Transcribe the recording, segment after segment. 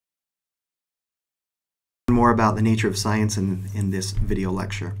more about the nature of science in this video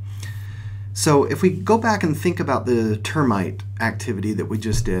lecture. So if we go back and think about the termite activity that we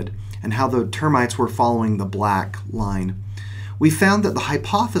just did and how the termites were following the black line, we found that the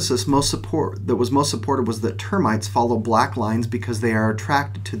hypothesis that was most supported was that termites follow black lines because they are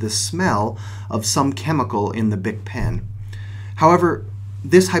attracted to the smell of some chemical in the Bic pen. However,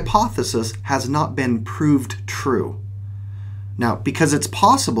 this hypothesis has not been proved true. Now, because it's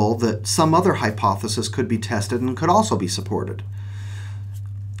possible that some other hypothesis could be tested and could also be supported.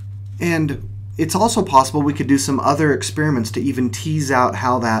 And it's also possible we could do some other experiments to even tease out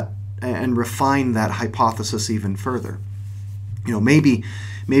how that and refine that hypothesis even further. You know, maybe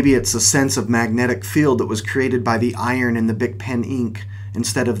it's a sense of magnetic field that was created by the iron in the Bic pen ink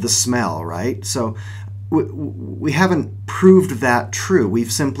instead of the smell, right? So we haven't proved that true.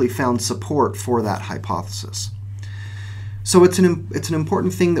 We've simply found support for that hypothesis. So it's an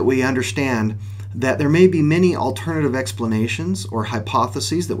important thing that we understand that there may be many alternative explanations or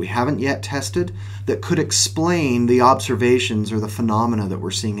hypotheses that we haven't yet tested that could explain the observations or the phenomena that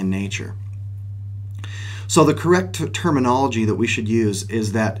we're seeing in nature. So the correct terminology that we should use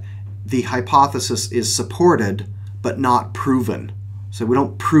is that the hypothesis is supported but not proven. So we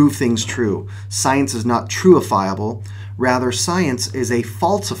don't prove things true. Science is not truifiable. Rather, science is a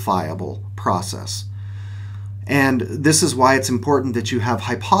falsifiable process. And this is why it's important that you have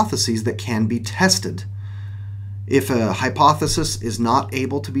hypotheses that can be tested. If a hypothesis is not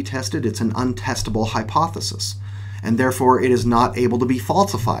able to be tested, it's an untestable hypothesis, and therefore it is not able to be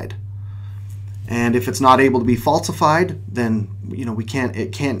falsified. And if it's not able to be falsified, then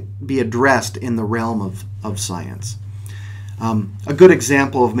it can't be addressed in the realm of science. A good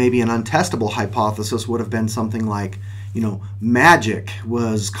example of maybe an untestable hypothesis would have been something like, magic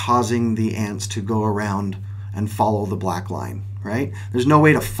was causing the ants to go around and follow the black line, right? There's no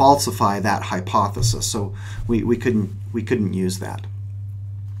way to falsify that hypothesis, so we couldn't use that.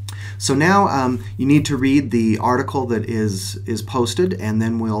 So now you need to read the article that is posted, and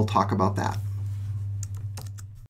then we'll talk about that.